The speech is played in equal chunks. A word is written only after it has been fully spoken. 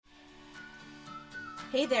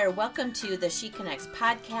Hey there, welcome to the She Connects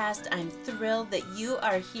podcast. I'm thrilled that you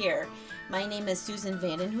are here. My name is Susan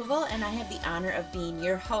Vandenheuvel, and I have the honor of being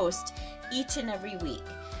your host each and every week.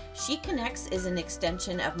 She Connects is an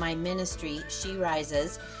extension of my ministry, She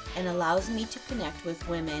Rises, and allows me to connect with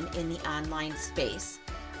women in the online space.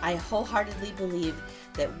 I wholeheartedly believe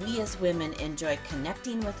that we as women enjoy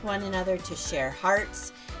connecting with one another to share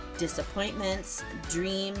hearts, disappointments,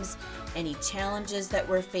 dreams, any challenges that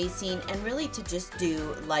we're facing, and really to just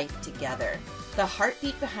do life together. The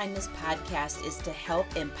heartbeat behind this podcast is to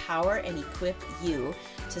help empower and equip you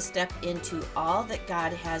to step into all that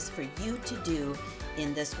God has for you to do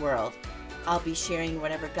in this world. I'll be sharing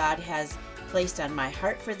whatever God has placed on my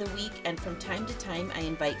heart for the week, and from time to time I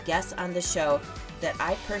invite guests on the show that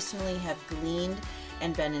I personally have gleaned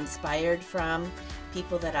and been inspired from,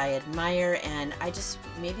 people that I admire and I just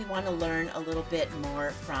maybe want to learn a little bit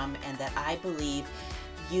more from, and that I believe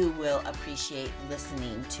you will appreciate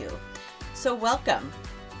listening to. So welcome.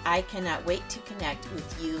 I cannot wait to connect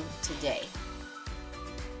with you today.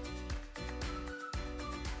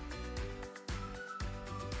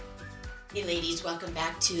 Hey ladies, welcome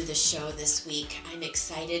back to the show this week. I'm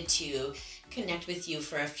excited to connect with you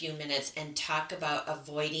for a few minutes and talk about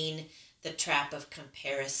avoiding the trap of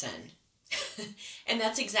comparison. And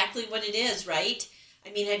that's exactly what it is, right?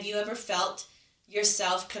 I mean, have you ever felt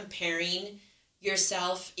yourself comparing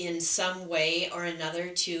yourself in some way or another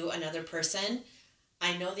to another person?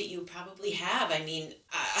 I know that you probably have. I mean,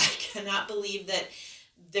 I cannot believe that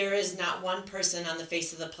there is not one person on the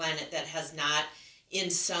face of the planet that has not in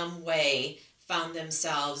some way found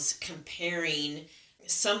themselves comparing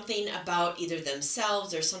something about either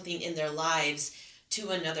themselves or something in their lives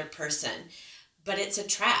to another person. But it's a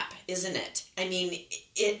trap, isn't it? I mean,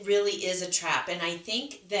 it really is a trap. And I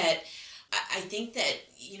think that,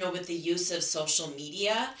 with the use of social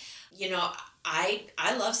media,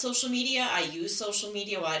 I love social media. I use social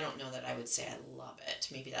media. Well, I don't know that I would say I love it.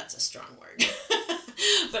 Maybe that's a strong word.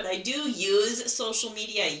 But I do use social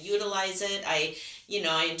media. I utilize it. I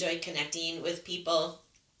enjoy connecting with people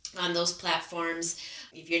on those platforms.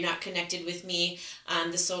 If you're not connected with me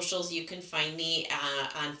on the socials, you can find me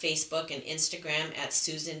on Facebook and Instagram at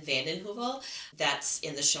Susan Vandenheuvel. That's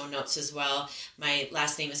in the show notes as well. My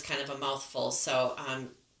last name is kind of a mouthful, so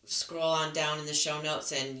scroll on down in the show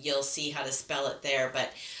notes and you'll see how to spell it there.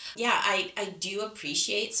 But yeah, I do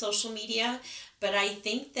appreciate social media, but I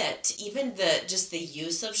think that even the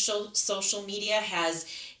use of social media has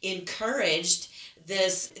encouraged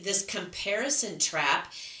this comparison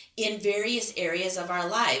trap in various areas of our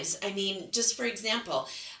lives. I mean, just for example,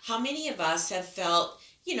 how many of us have felt,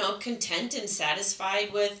 content and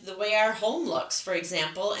satisfied with the way our home looks, for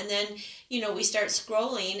example, and then, we start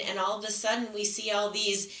scrolling and all of a sudden we see all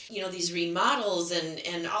these, these remodels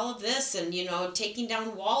and all of this and, taking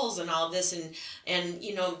down walls and all of this and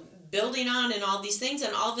building on and all these things,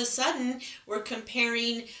 and all of a sudden we're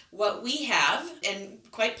comparing what we have, and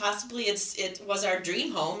quite possibly it was our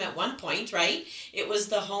dream home at one point, right? It was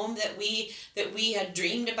the home that we had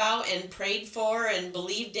dreamed about and prayed for and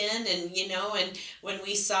believed in, and and when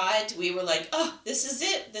we saw it we were like, oh, this is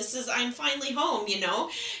it, I'm finally home,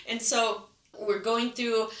 and so we're going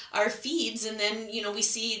through our feeds, and then, we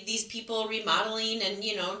see these people remodeling, and,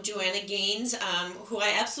 Joanna Gaines, who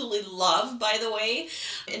I absolutely love, by the way,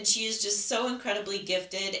 and she is just so incredibly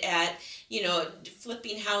gifted at,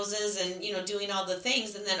 flipping houses and, doing all the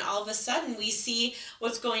things, and then all of a sudden we see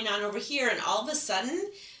what's going on over here, and all of a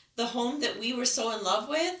sudden the home that we were so in love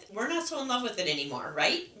with, we're not so in love with it anymore,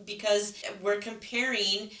 right? Because we're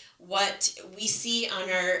comparing what we see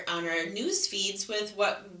on our news feeds with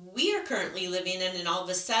what we are currently living in, and all of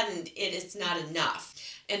a sudden it is not enough.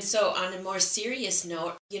 And so on a more serious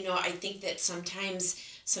note, I think that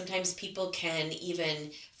sometimes people can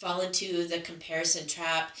even fall into the comparison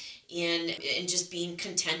trap in just being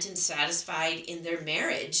content and satisfied in their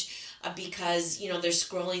marriage. Because, they're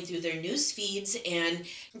scrolling through their news feeds and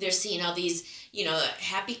they're seeing all these,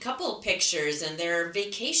 happy couple pictures, and they're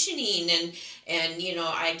vacationing and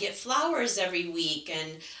I get flowers every week,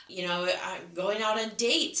 and, I'm going out on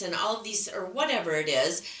dates and all of these, or whatever it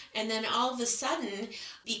is. And then all of a sudden,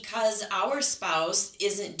 because our spouse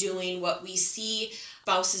isn't doing what we see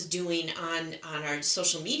spouses doing on our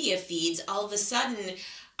social media feeds, all of a sudden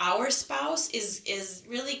our spouse is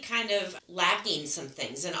really kind of lacking some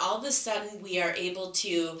things, and all of a sudden we are able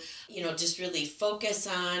to just really focus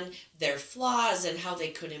on their flaws and how they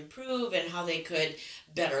could improve and how they could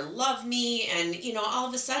better love me, and all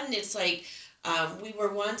of a sudden it's like we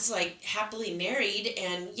were once like happily married,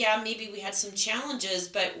 and yeah, maybe we had some challenges,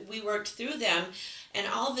 but we worked through them. And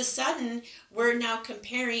all of a sudden, we're now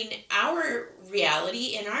comparing our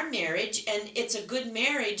reality in our marriage, and it's a good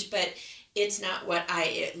marriage, but it's not what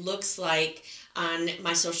it looks like on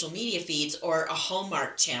my social media feeds or a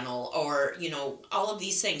Hallmark channel or, all of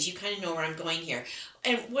these things. You kind of know where I'm going here.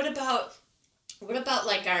 And what about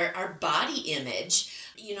like our body image?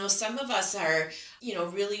 Some of us are,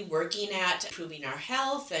 really working at improving our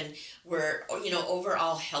health, and we're,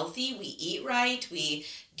 overall healthy. We eat right. We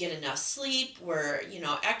get enough sleep. We're,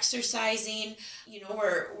 exercising.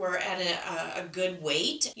 We're at a good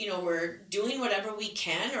weight. We're doing whatever we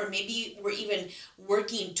can, or maybe we're even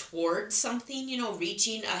working towards something,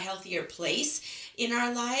 reaching a healthier place in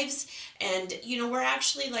our lives. And, we're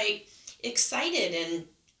actually like excited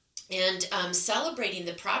and celebrating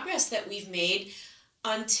the progress that we've made,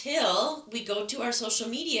 until we go to our social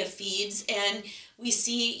media feeds and we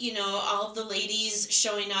see, all of the ladies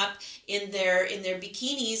showing up in their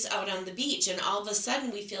bikinis out on the beach, and all of a sudden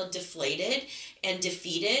we feel deflated and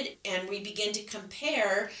defeated, and we begin to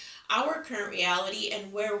compare our current reality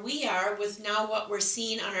and where we are with now what we're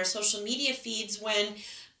seeing on our social media feeds, when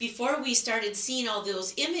before we started seeing all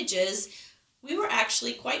those images, we were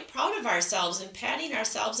actually quite proud of ourselves and patting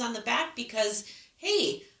ourselves on the back because,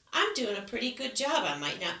 hey, I'm doing a pretty good job. I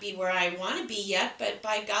might not be where I want to be yet, but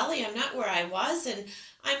by golly, I'm not where I was, and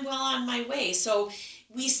I'm well on my way. So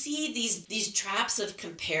we see these traps of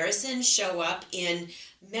comparison show up in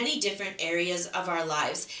many different areas of our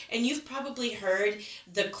lives. And you've probably heard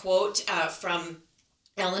the quote from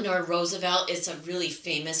Eleanor Roosevelt. It's a really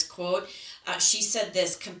famous quote. She said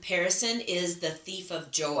this: "Comparison is the thief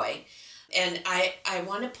of joy." And I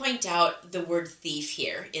want to point out the word thief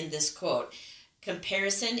here in this quote.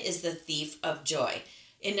 Comparison is the thief of joy.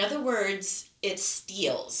 In other words, it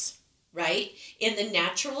steals, right? In the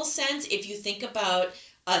natural sense, if you think about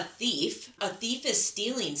a thief is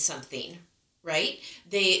stealing something, right?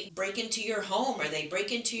 They break into your home, or they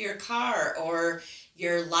break into your car, or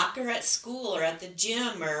your locker at school or at the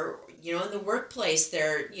gym, or in the workplace.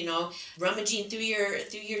 They're rummaging through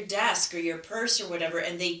your desk or your purse or whatever,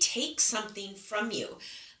 and they take something from you.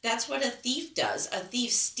 That's what a thief does. A thief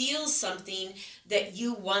steals something that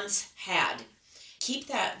you once had. Keep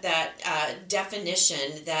that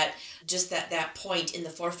definition, that point in the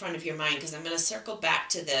forefront of your mind, because I'm going to circle back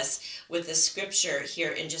to this with the scripture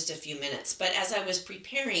here in just a few minutes. But as I was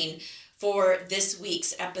preparing for this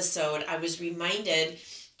week's episode, I was reminded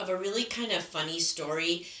of a really kind of funny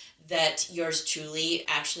story that yours truly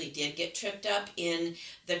actually did get tripped up in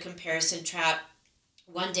the comparison trap.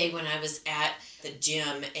 One day when I was at the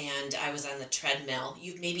gym and I was on the treadmill,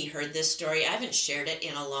 you've maybe heard this story. I haven't shared it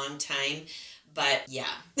in a long time, but yeah.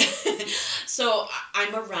 So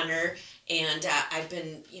I'm a runner, and I've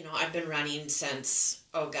been running since,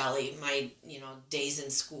 oh golly, my, days in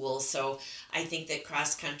school. So I think that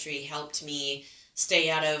cross country helped me stay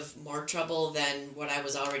out of more trouble than what I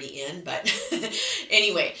was already in. But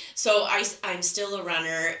anyway, so I'm still a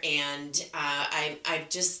runner, and I've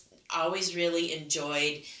just always really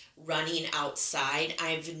enjoyed running outside.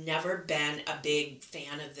 I've never been a big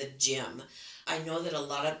fan of the gym. I know that a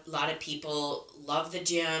lot of people love the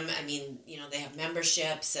gym. I mean, they have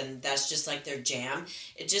memberships, and that's just like their jam.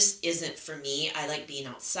 It just isn't for me. I like being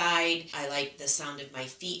outside. I like the sound of my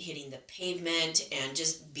feet hitting the pavement and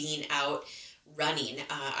just being out running.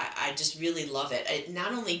 I just really love it.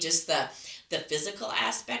 Not only just the physical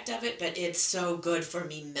aspect of it, but it's so good for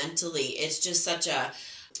me mentally. It's just such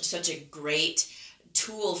a great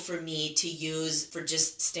tool for me to use for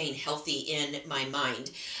just staying healthy in my mind.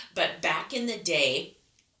 But back in the day,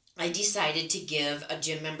 I decided to give a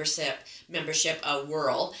gym membership a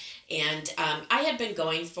whirl. And I had been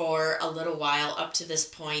going for a little while up to this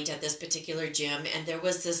point at this particular gym. And there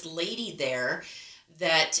was this lady there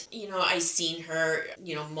that, I seen her,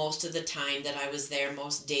 most of the time that I was there.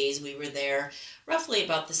 Most days we were there roughly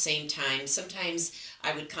about the same time. Sometimes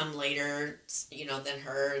I would come later, than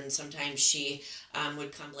her, and sometimes she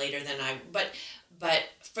would come later than I. But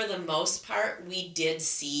for the most part, we did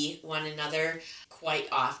see one another quite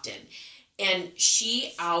often. And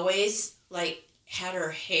she always had her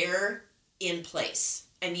hair in place.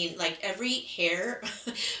 I mean, every hair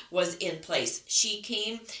was in place. She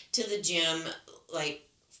came to the gym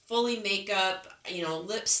fully makeup,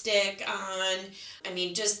 lipstick on. I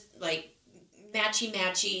mean, just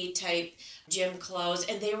matchy type gym clothes,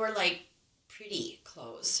 and they were pretty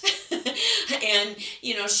clothes. And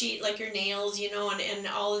she her nails, and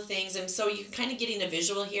all the things, and so you're kind of getting a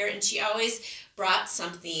visual here. And she always brought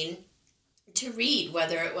something to read,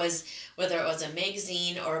 whether it was a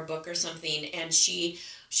magazine or a book or something. And she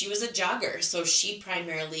was a jogger, so she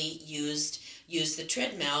primarily used use the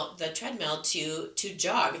treadmill to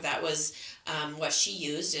jog. That was what she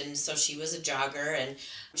used, and so she was a jogger, and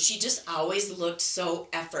she just always looked so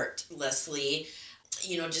effortlessly,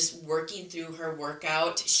 just working through her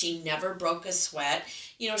workout. She never broke a sweat.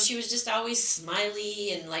 She was just always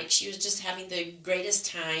smiley, and like she was just having the greatest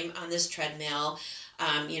time on this treadmill,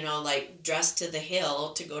 like dressed to the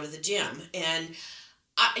hill to go to the gym. And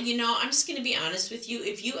I'm just going to be honest with you.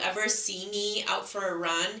 If you ever see me out for a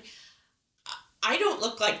run, I don't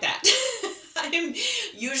look like that. I'm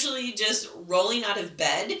usually just rolling out of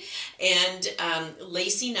bed and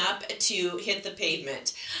lacing up to hit the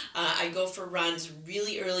pavement. I go for runs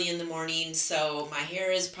really early in the morning, so my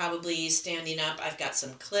hair is probably standing up. I've got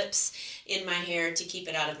some clips in my hair to keep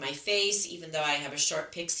it out of my face. Even though I have a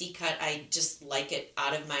short pixie cut, I just like it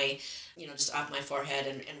out of my, just off my forehead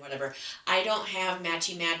and whatever. I don't have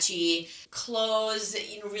matchy clothes.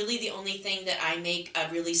 Really the only thing that I make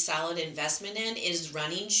a really solid investment in is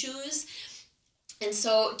running shoes. And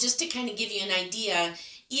so just to kind of give you an idea,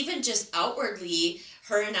 even just outwardly,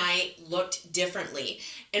 her and I looked differently.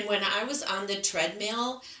 And when I was on the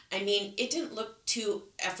treadmill, it didn't look too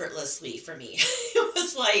effortlessly for me. It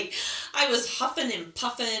was like I was huffing and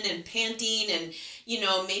puffing and panting and,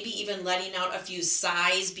 maybe even letting out a few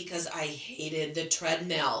sighs because I hated the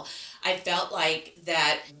treadmill. I felt like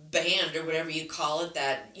that band or whatever you call it,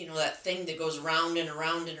 that, that thing that goes round and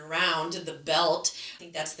around and around, the belt. I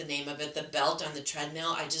think that's the name of it, the belt on the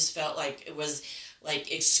treadmill. I just felt like it was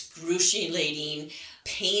like excruciating,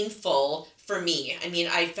 painful for me.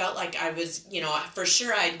 I felt like I was, for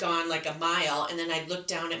sure I'd gone like a mile, and then I'd look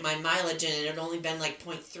down at my mileage and it had only been like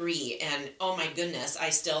 0.3. And oh my goodness, I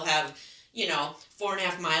still have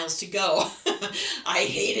 4.5 miles to go. I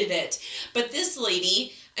hated it. But this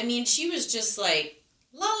lady, she was just like,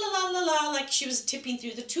 la, la, la, la, la, like she was tipping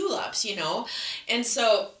through the tulips, And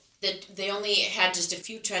so they only had just a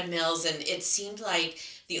few treadmills, and it seemed like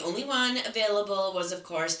the only one available was, of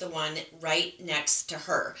course, the one right next to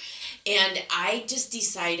her. And I just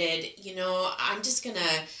decided,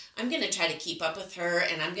 I'm going to try to keep up with her,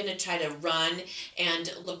 and I'm going to try to run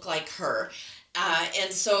and look like her.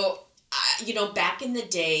 And so back in the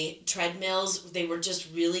day, treadmills, they were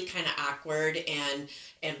just really kind of awkward and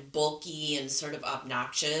bulky and sort of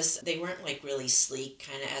obnoxious. They weren't like really sleek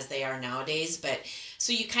kind of as they are nowadays. But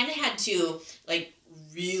so you kind of had to like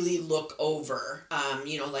really look over,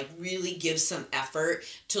 like really give some effort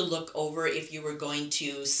to look over if you were going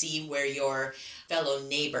to see where your fellow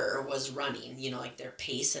neighbor was running, like their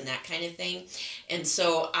pace and that kind of thing. And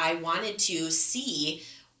so I wanted to see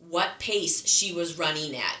what pace she was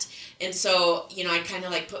running at. And so, I kind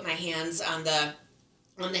of like put my hands on the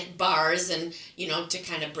bars and, to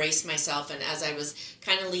kind of brace myself. And as I was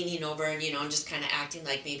kind of leaning over and, just kind of acting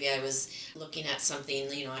like maybe I was looking at something,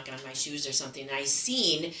 like on my shoes or something, I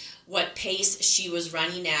seen what pace she was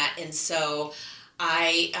running at. And so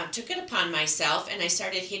I took it upon myself and I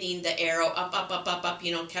started hitting the arrow up,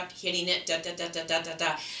 kept hitting it,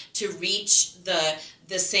 to reach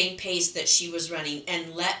the same pace that she was running.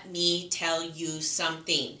 And let me tell you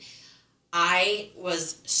something. I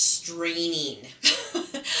was straining.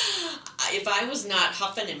 If I was not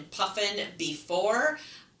huffing and puffing before,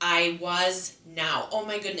 I was now. Oh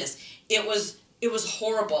my goodness. It was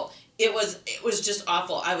horrible. It was just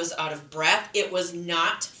awful. I was out of breath. It was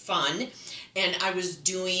not fun. And I was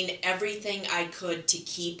doing everything I could to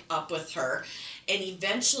keep up with her. And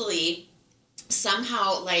eventually,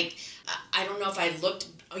 somehow, like, I don't know if I looked,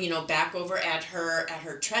 back over at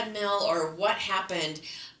her treadmill or what happened,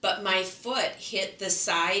 but my foot hit the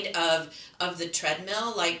side of the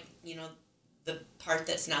treadmill, like, the part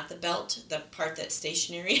that's not the belt, the part that's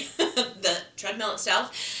stationary, the treadmill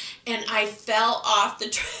itself, and I fell off the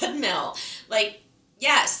treadmill. Like,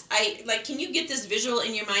 yes, can you get this visual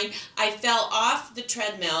in your mind? I fell off the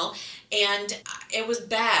treadmill, and it was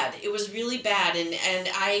bad. It was really bad, and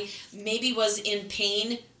I maybe was in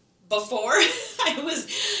pain before. I was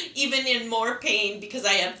even in more pain because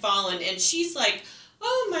I had fallen, and she's like,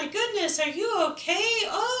 "Oh my goodness, are you okay?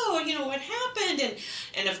 Oh, what happened?"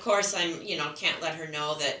 And of course I'm, can't let her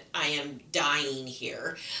know that I am dying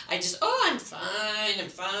here. I just, I'm fine.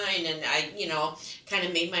 And I, kind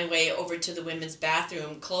of made my way over to the women's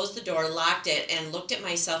bathroom, closed the door, locked it, and looked at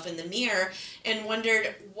myself in the mirror and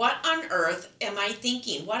wondered, what on earth am I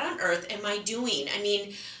thinking? What on earth am I doing?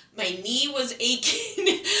 My knee was aching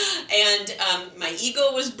and my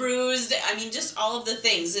ego was bruised. Just all of the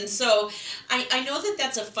things. And so I know that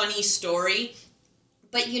that's a funny story,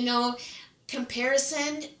 but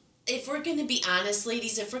comparison, if we're going to be honest,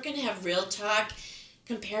 ladies, if we're going to have real talk,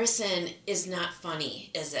 comparison is not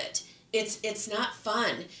funny, is it? It's not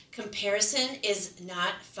fun. Comparison is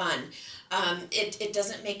not fun. It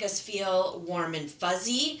doesn't make us feel warm and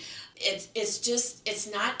fuzzy.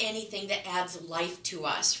 It's not anything that adds life to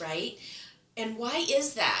us, right? And why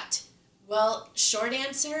is that? Well, short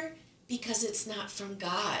answer, because it's not from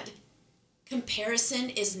God. Comparison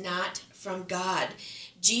is not from God.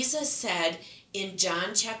 Jesus said in John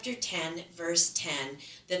chapter 10, verse 10,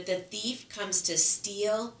 that the thief comes to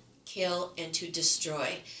steal, kill, and to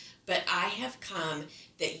destroy. But I have come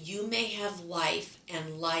that you may have life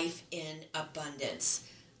and life in abundance.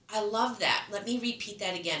 I love that. Let me repeat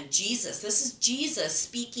that again. This is Jesus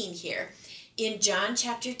speaking here. In John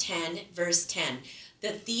chapter 10, verse 10,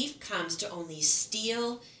 the thief comes to only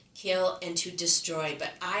steal, kill, and to destroy.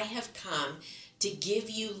 But I have come to give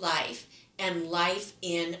you life and life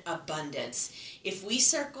in abundance. If we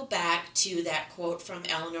circle back to that quote from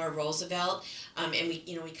Eleanor Roosevelt, and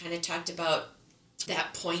we kind of talked about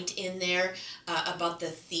that point in there about the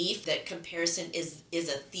thief, that comparison is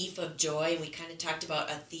a thief of joy, and we kind of talked about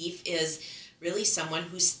a thief is really someone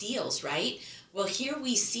who steals, right? Well, here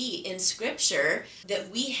we see in Scripture that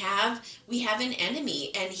we have an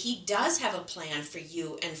enemy, and he does have a plan for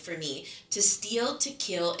you and for me to steal, to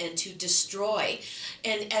kill, and to destroy.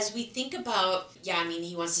 And as we think about,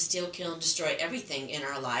 he wants to steal, kill, and destroy everything in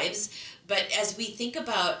our lives. But as we think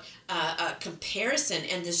about a comparison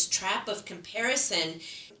and this trap of comparison,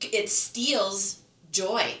 it steals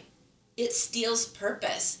joy. It steals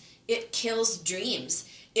purpose. It kills dreams.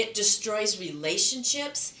 It destroys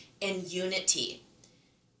relationships and unity.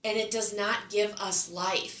 And it does not give us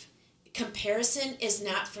life. Comparison is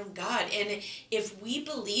not from God. And if we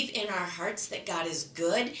believe in our hearts that God is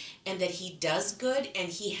good and that he does good and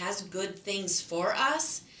he has good things for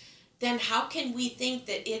us, then how can we think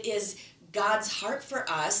that it is God's heart for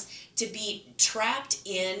us to be trapped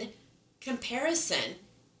in comparison?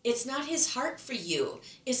 It's not his heart for you.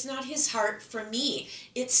 It's not his heart for me.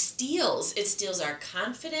 It steals our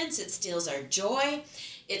confidence. It steals our joy.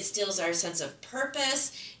 It steals our sense of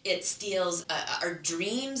purpose. It steals our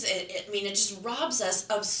dreams. It just robs us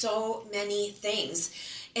of so many things.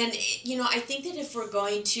 And, I think that if we're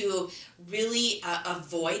going to really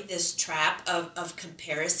avoid this trap of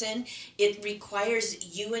comparison, it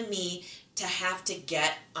requires you and me to have to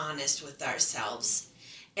get honest with ourselves.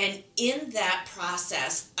 And in that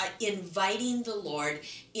process, inviting the Lord,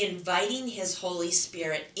 inviting his Holy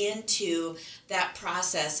Spirit into that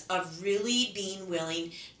process of really being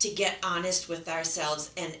willing to get honest with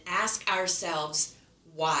ourselves and ask ourselves,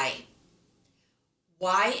 why?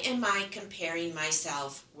 Why am I comparing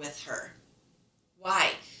myself with her?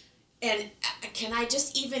 Why? And can I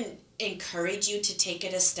just even encourage you to take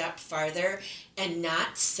it a step farther and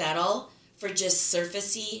not settle for just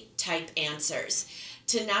surfacey type answers?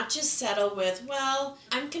 To not just settle with, well,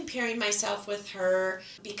 I'm comparing myself with her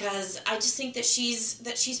because I just think that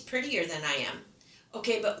she's prettier than I am.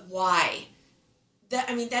 Okay, but why?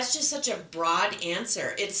 That's just such a broad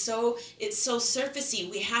answer. It's so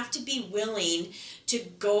surfacey. We have to be willing to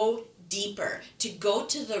go deeper, to go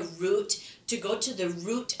to the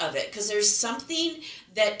root of it, because there's something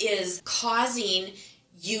that is causing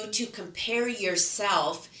you to compare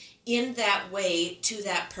yourself in that way to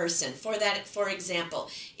that person. For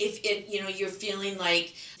example, if you're feeling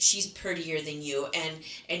like she's prettier than you,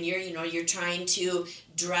 and you're trying to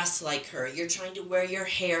dress like her, you're trying to wear your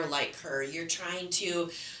hair like her, you're trying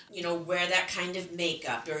to wear that kind of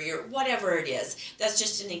makeup, or whatever it is. That's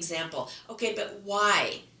just an example. Okay, but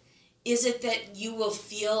why? Is it that you will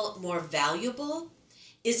feel more valuable?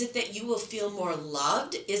 Is it that you will feel more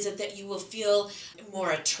loved? Is it that you will feel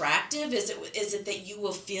more attractive? Is it that you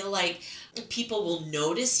will feel like people will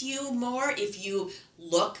notice you more if you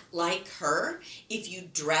look like her, if you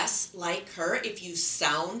dress like her, if you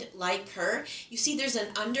sound like her? You see, there's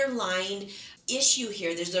an underlying issue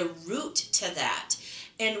here. There's a root to that.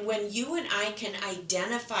 And when you and I can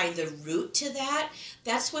identify the root to that,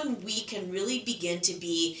 that's when we can really begin to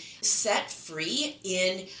be set free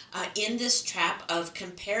in this trap of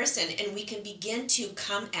comparison. And we can begin to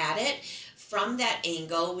come at it from that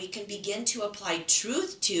angle. We can begin to apply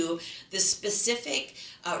truth to the specific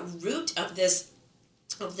root of this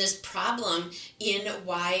problem in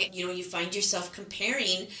why you find yourself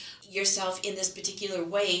comparing yourself in this particular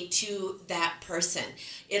way to that person.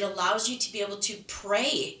 It allows you to be able to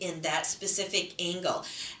pray in that specific angle.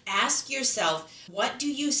 Ask yourself, what do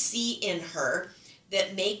you see in her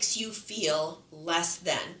that makes you feel less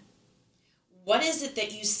than? What is it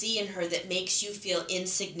that you see in her that makes you feel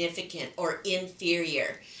insignificant or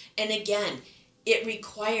inferior? And again, it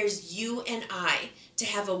requires you and I to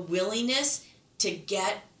have a willingness to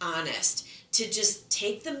get honest, to just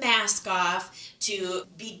take the mask off, to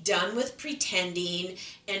be done with pretending,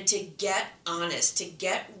 and to get honest, to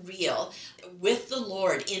get real with the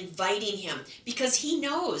Lord, inviting him, because he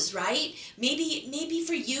knows, right? Maybe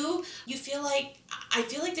for you, I feel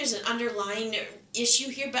like there's an underlying issue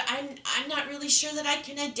here, but I'm not really sure that I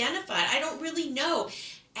can identify it. I don't really know.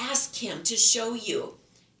 Ask him to show you.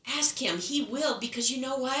 Ask him. He will, because you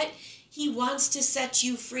know what? He wants to set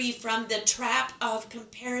you free from the trap of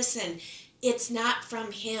comparison. It's not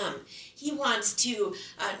from him. He wants to,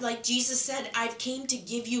 like Jesus said, I've came to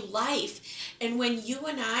give you life. And when you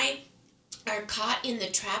and I are caught in the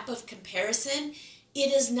trap of comparison,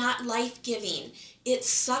 it is not life-giving. It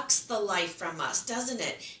sucks the life from us, doesn't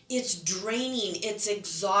it? It's draining, it's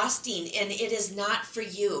exhausting, and it is not for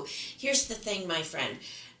you. Here's the thing, my friend.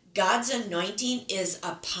 God's anointing is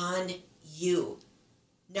upon you,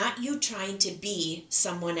 not you trying to be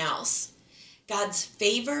someone else. God's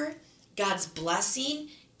favor, God's blessing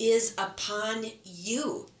is upon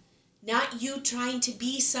you, not you trying to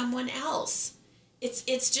be someone else.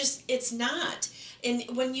 It's not. And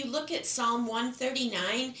when you look at Psalm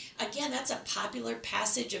 139, again, that's a popular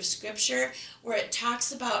passage of scripture where it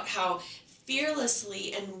talks about how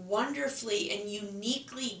fearlessly and wonderfully and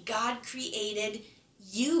uniquely God created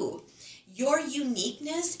you. Your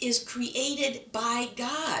uniqueness is created by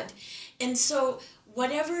God. And so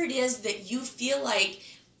whatever it is that you feel like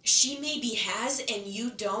she maybe has and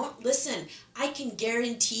you don't, listen, I can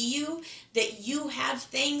guarantee you that you have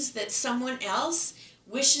things that someone else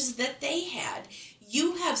wishes that they had.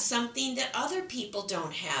 You have something that other people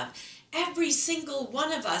don't have. Every single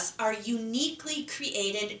one of us are uniquely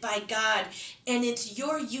created by God, and it's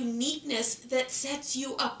your uniqueness that sets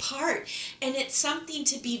you apart, and it's something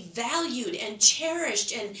to be valued and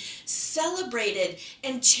cherished and celebrated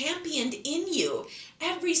and championed in you.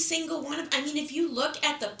 Every single one of, if you look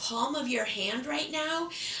at the palm of your hand right now,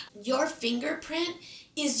 your fingerprint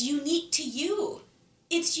is unique to you.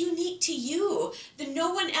 It's unique to you.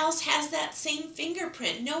 No one else has that same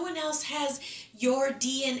fingerprint. No one else has your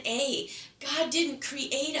DNA. God didn't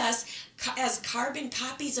create us as carbon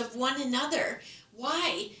copies of one another.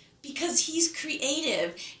 Why? Because he's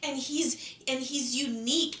creative and he's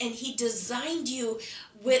unique, and he designed you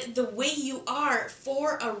with the way you are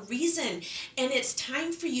for a reason. And it's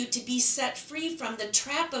time for you to be set free from the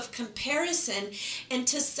trap of comparison and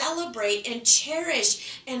to celebrate and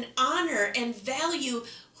cherish and honor and value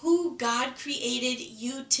who God created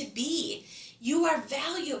you to be. You are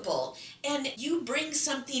valuable, and you bring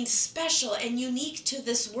something special and unique to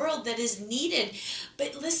this world that is needed.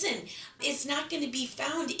 But listen, it's not going to be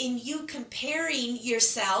found in you comparing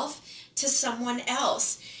yourself to someone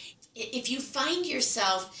else. If you find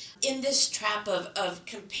yourself in this trap of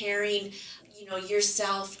comparing,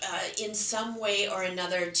 yourself in some way or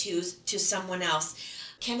another to someone else,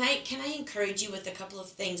 can I encourage you with a couple of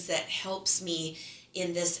things that helps me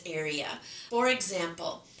in this area? For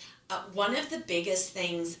example, one of the biggest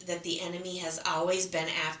things that the enemy has always been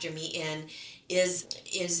after me in is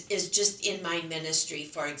just in my ministry,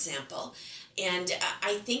 for example. And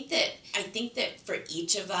I think that for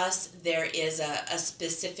each of us, there is a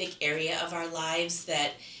specific area of our lives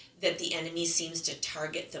that the enemy seems to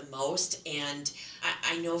target the most. And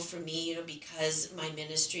I know for me, because my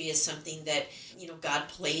ministry is something that, God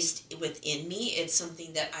placed within me. It's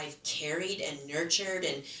something that I've carried and nurtured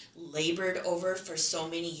and labored over for so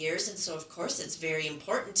many years. And so, of course, it's very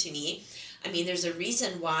important to me. There's a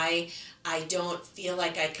reason why I don't feel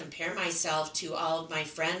like I compare myself to all of my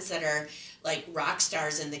friends that are like rock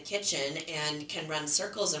stars in the kitchen and can run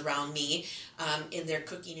circles around me in their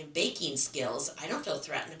cooking and baking skills. I don't feel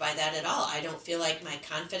threatened by that at all. I don't feel like my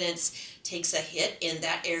confidence takes a hit in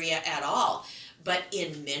that area at all. But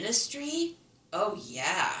in ministry, oh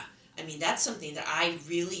yeah. That's something that I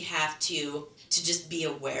really have to just be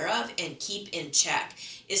aware of and keep in check.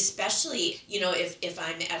 Especially, if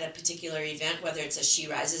I'm at a particular event, whether it's a She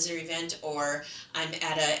Rises event or I'm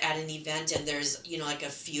at an event and there's, like a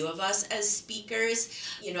few of us as speakers,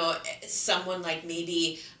 someone like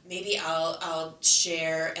maybe I'll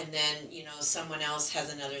share and then, someone else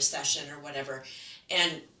has another session or whatever.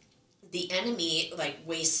 And the enemy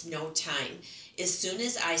wastes no time. As soon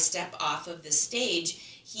as I step off of the stage,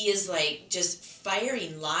 he is just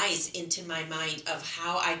firing lies into my mind of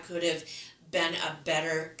how I could have been a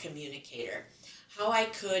better communicator, how I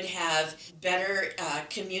could have better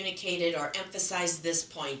communicated or emphasized this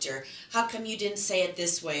point, or how come you didn't say it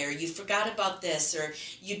this way, or you forgot about this, or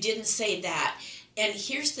you didn't say that. And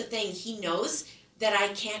here's the thing, he knows that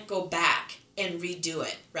I can't go back and redo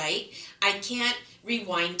it, right? I can't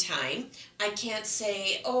rewind time. I can't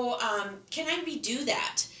say, can I redo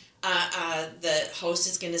that? the host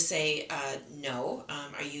is going to say, no,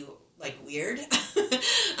 are you like weird?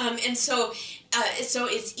 And so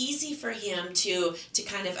it's easy for him to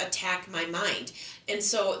kind of attack my mind. And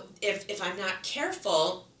so if I'm not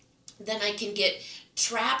careful, then I can get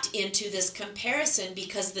trapped into this comparison,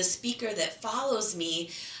 because the speaker that follows me,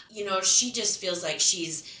 she just feels like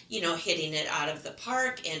she's, hitting it out of the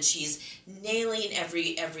park, and she's nailing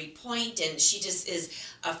every point, and she just is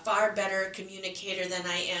a far better communicator than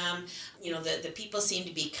I am. The people seem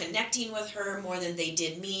to be connecting with her more than they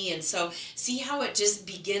did me. And so see how it just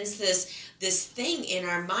begins this thing in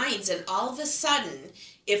our minds, and all of a sudden,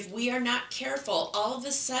 if we are not careful, all of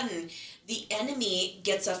a sudden the enemy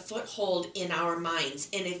gets a foothold in our minds.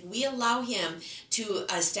 And if we allow him to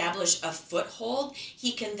establish a foothold,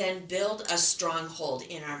 he can then build a stronghold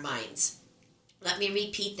in our minds. Let me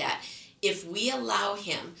repeat that. If we allow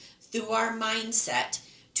him, through our mindset,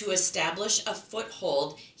 to establish a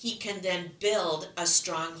foothold, he can then build a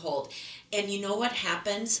stronghold. And you know what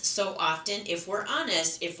happens so often? If we're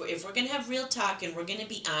honest, if we're going to have real talk and we're going to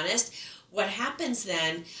be honest, what happens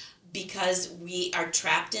then, because we are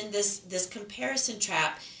trapped in this comparison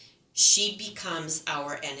trap, she becomes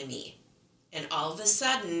our enemy. And all of a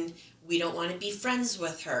sudden, we don't want to be friends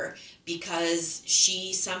with her because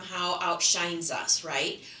she somehow outshines us,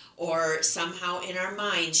 right? Or somehow in our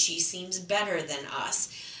mind, she seems better than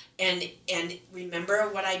us. And remember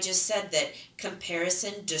what I just said, that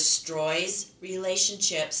comparison destroys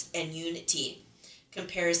relationships and unity.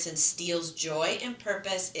 Comparison steals joy and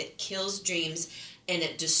purpose, it kills dreams, and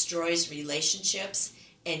it destroys relationships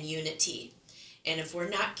and unity. And if we're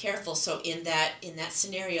not careful, so in that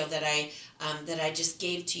scenario that I just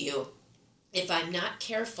gave to you, if I'm not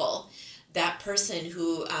careful, that person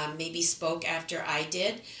who maybe spoke after I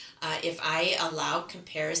did, if I allow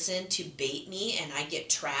comparison to bait me and I get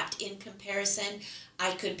trapped in comparison,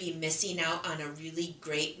 I could be missing out on a really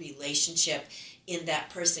great relationship in that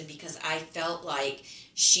person, because I felt like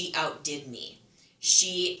she outdid me.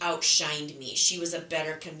 She outshined me. She was a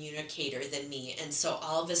better communicator than me. And so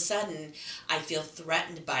all of a sudden, I feel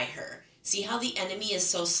threatened by her. See how the enemy is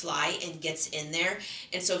so sly and gets in there?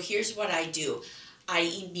 And so here's what I do. I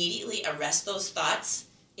immediately arrest those thoughts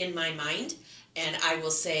in my mind, and I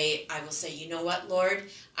will say, you know what, Lord,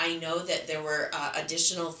 I know that there were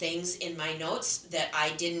additional things in my notes that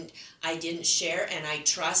I didn't share, and I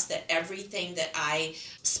trust that everything that I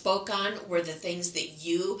spoke on were the things that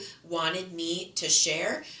you wanted me to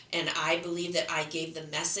share, and I believe that I gave the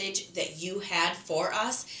message that you had for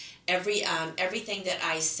us. Everything that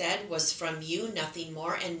I said was from you, nothing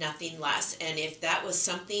more and nothing less. And if that was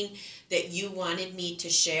something that you wanted me to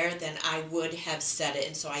share, then I would have said it.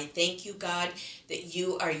 And so I thank you, God, that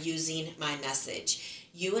you are using my message.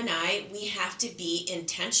 You and I, we have to be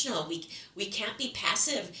intentional. We can't be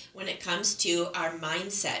passive when it comes to our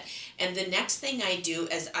mindset. And the next thing I do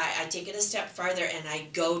is I take it a step farther, and I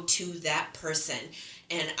go to that person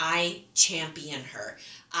and I champion her.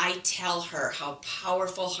 I tell her how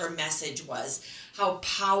powerful her message was, how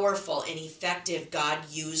powerful and effective God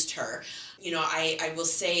used her. I will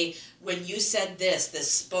say, when you said this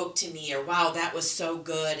spoke to me, or wow, that was so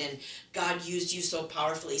good, and God used you so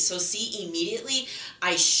powerfully. So see, immediately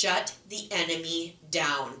I shut the enemy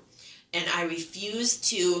down, and I refuse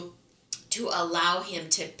to allow him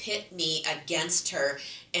to pit me against her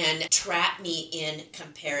and trap me in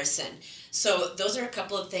comparison. So those are a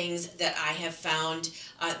couple of things that I have found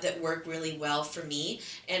that work really well for me.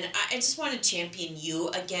 And I just want to champion you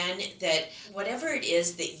again, that whatever it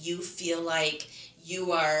is that you feel like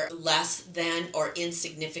you are less than or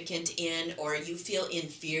insignificant in, or you feel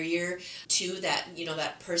inferior to that,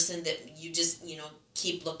 that person that you just,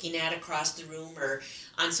 keep looking at across the room or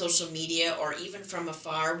on social media or even from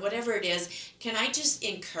afar, whatever it is, can I just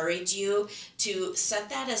encourage you to set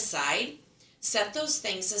that aside, set those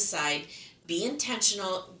things aside, be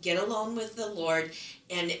intentional, get alone with the Lord,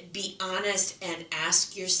 and be honest and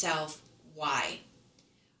ask yourself, why?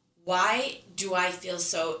 Why do I feel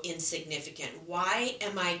so insignificant? Why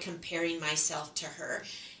am I comparing myself to her?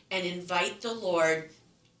 And invite the Lord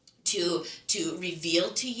to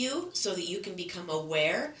reveal to you, so that you can become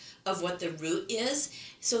aware of what the root is,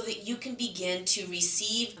 so that you can begin to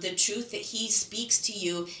receive the truth that he speaks to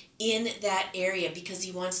you in that area, because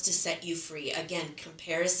he wants to set you free. Again,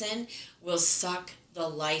 comparison will suck the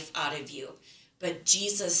life out of you. But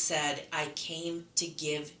Jesus said, I came to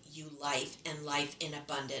give you life, and life in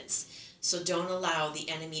abundance. So don't allow the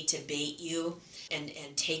enemy to bait you and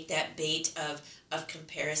take that bait of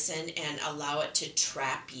comparison and allow it to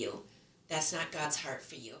trap you. That's not God's heart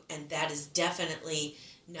for you. And that is definitely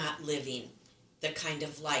not living the kind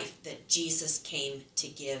of life that Jesus came to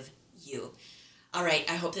give you. All right,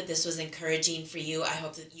 I hope that this was encouraging for you. I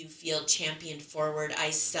hope that you feel championed forward. I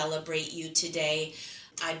celebrate you today.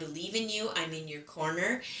 I believe in you. I'm in your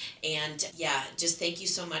corner. And yeah, just thank you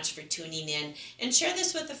so much for tuning in. And share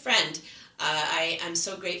this with a friend. I'm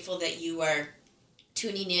so grateful that you are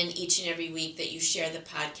tuning in each and every week, that you share the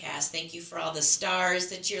podcast. Thank you for all the stars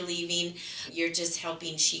that you're leaving. You're just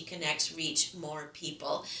helping She Connects reach more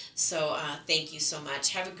people. So thank you so much.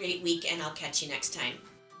 Have a great week, and I'll catch you next time.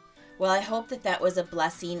 Well, I hope that was a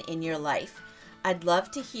blessing in your life. I'd love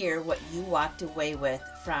to hear what you walked away with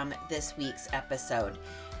from this week's episode.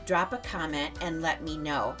 Drop a comment and let me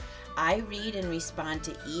know. I read and respond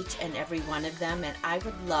to each and every one of them, and I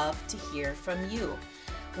would love to hear from you.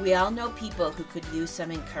 We all know people who could use some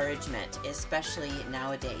encouragement, especially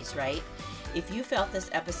nowadays, right? If you felt this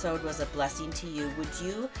episode was a blessing to you, would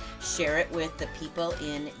you share it with the people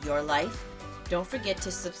in your life? Don't forget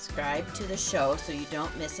to subscribe to the show so you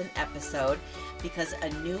don't miss an episode, because a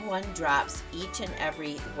new one drops each and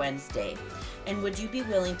every Wednesday. And would you be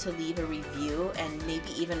willing to leave a review and maybe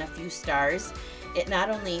even a few stars? It not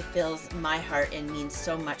only fills my heart and means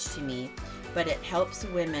so much to me, but it helps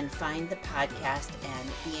women find the podcast and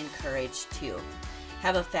be encouraged too.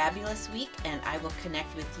 Have a fabulous week, and I will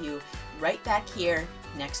connect with you right back here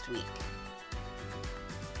next week.